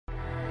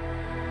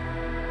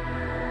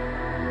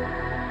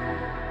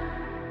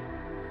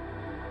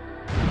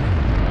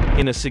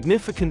In a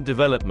significant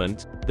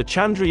development, the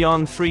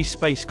Chandrayaan-3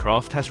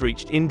 spacecraft has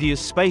reached India's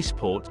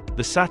spaceport,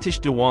 the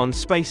Satish Dhawan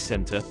Space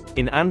Centre,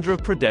 in Andhra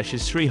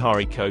Pradesh's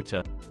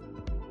Sriharikota.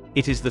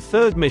 It is the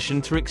third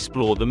mission to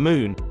explore the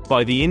Moon,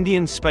 by the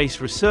Indian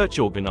Space Research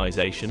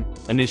Organisation,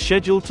 and is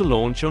scheduled to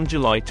launch on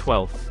July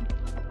 12.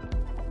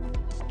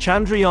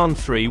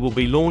 Chandrayaan-3 will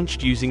be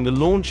launched using the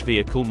launch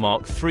vehicle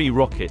Mark III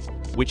rocket,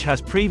 which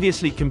has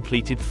previously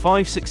completed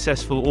 5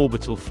 successful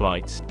orbital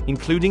flights,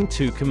 including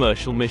 2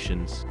 commercial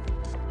missions.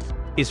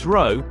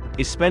 ISRO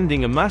is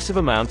spending a massive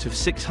amount of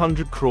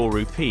 600 crore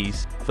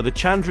rupees for the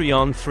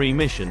Chandrayaan-3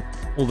 mission,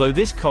 although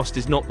this cost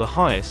is not the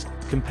highest,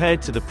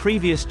 compared to the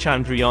previous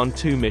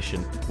Chandrayaan-2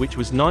 mission, which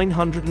was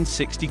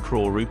 960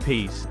 crore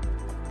rupees.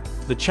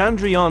 The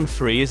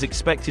Chandrayaan-3 is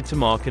expected to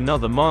mark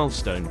another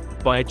milestone,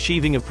 by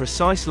achieving a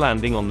precise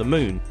landing on the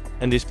Moon,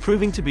 and is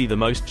proving to be the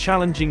most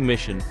challenging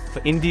mission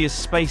for India's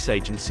space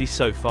agency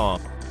so far.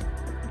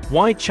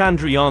 Why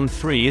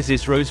Chandrayaan-3 is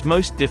ISRO's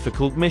most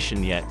difficult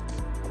mission yet?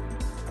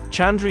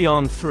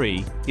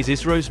 Chandrayaan-3 is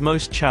ISRO's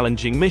most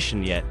challenging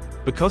mission yet,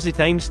 because it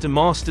aims to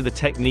master the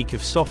technique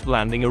of soft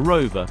landing a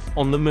rover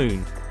on the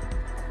Moon.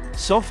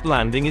 Soft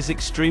landing is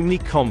extremely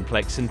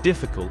complex and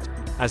difficult,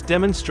 as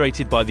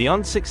demonstrated by the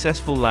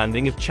unsuccessful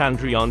landing of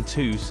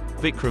Chandrayaan-2's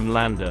Vikram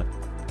lander.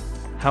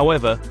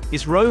 However,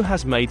 ISRO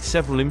has made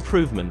several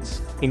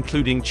improvements,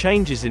 including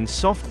changes in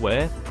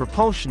software,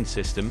 propulsion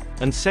system,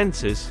 and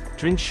sensors,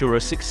 to ensure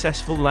a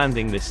successful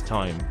landing this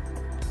time.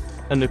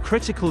 And a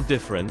critical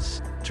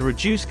difference, to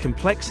reduce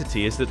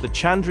complexity, is that the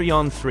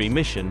Chandrayaan-3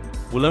 mission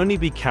will only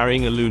be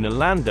carrying a lunar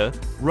lander,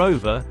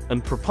 rover,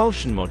 and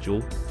propulsion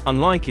module,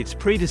 unlike its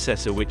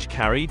predecessor which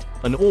carried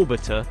an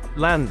orbiter,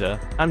 lander,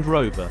 and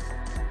rover.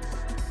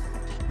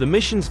 The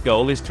mission's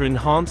goal is to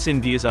enhance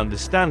India's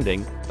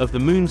understanding of the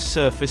Moon's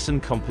surface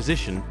and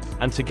composition,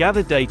 and to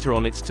gather data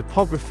on its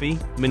topography,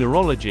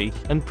 mineralogy,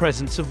 and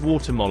presence of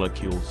water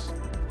molecules.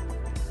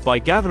 By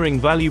gathering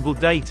valuable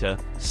data,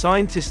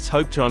 scientists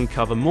hope to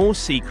uncover more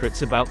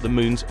secrets about the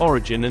Moon's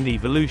origin and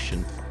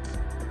evolution.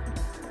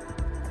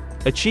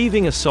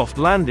 Achieving a soft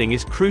landing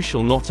is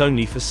crucial not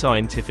only for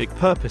scientific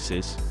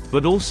purposes,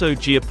 but also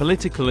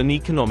geopolitical and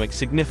economic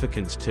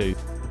significance too.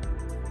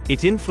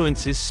 It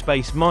influences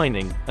space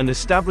mining, and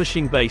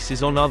establishing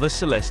bases on other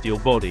celestial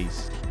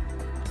bodies.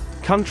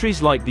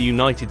 Countries like the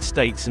United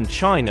States and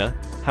China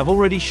have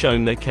already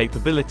shown their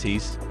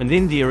capabilities, and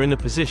India in a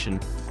position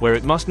where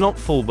it must not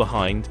fall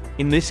behind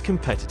in this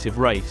competitive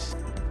race.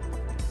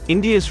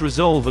 India's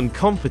resolve and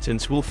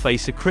competence will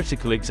face a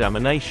critical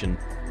examination,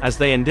 as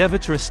they endeavor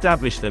to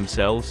establish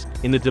themselves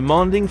in the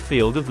demanding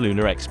field of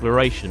lunar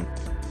exploration.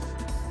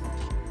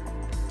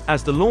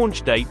 As the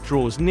launch date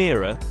draws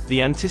nearer,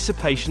 the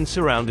anticipation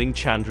surrounding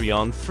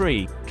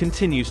Chandrayaan-3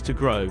 continues to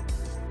grow.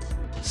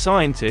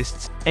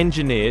 Scientists,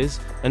 engineers,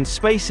 and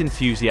space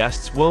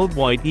enthusiasts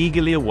worldwide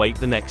eagerly await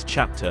the next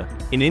chapter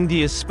in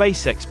India's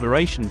space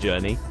exploration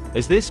journey,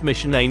 as this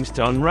mission aims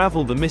to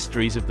unravel the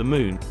mysteries of the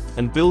Moon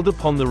and build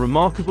upon the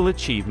remarkable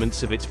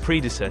achievements of its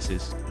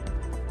predecessors.